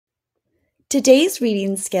Today's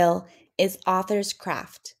reading skill is author's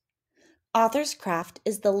craft. Author's craft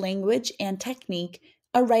is the language and technique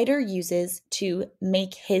a writer uses to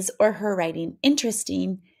make his or her writing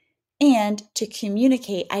interesting and to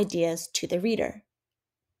communicate ideas to the reader.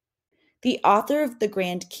 The author of The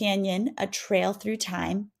Grand Canyon, A Trail Through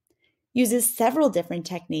Time, uses several different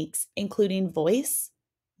techniques, including voice,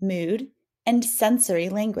 mood, and sensory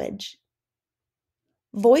language.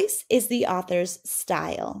 Voice is the author's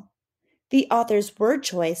style. The author's word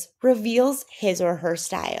choice reveals his or her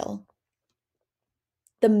style.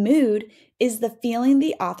 The mood is the feeling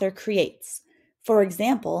the author creates. For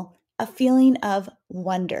example, a feeling of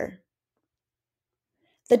wonder.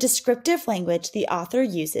 The descriptive language the author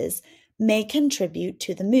uses may contribute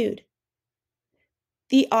to the mood.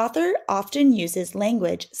 The author often uses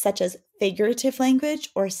language such as figurative language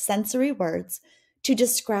or sensory words to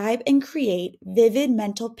describe and create vivid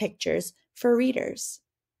mental pictures for readers.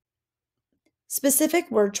 Specific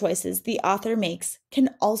word choices the author makes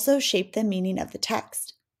can also shape the meaning of the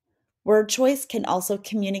text. Word choice can also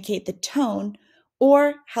communicate the tone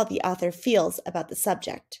or how the author feels about the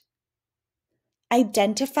subject.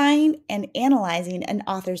 Identifying and analyzing an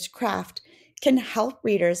author's craft can help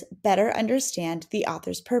readers better understand the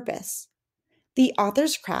author's purpose. The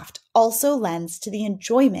author's craft also lends to the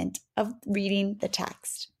enjoyment of reading the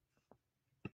text.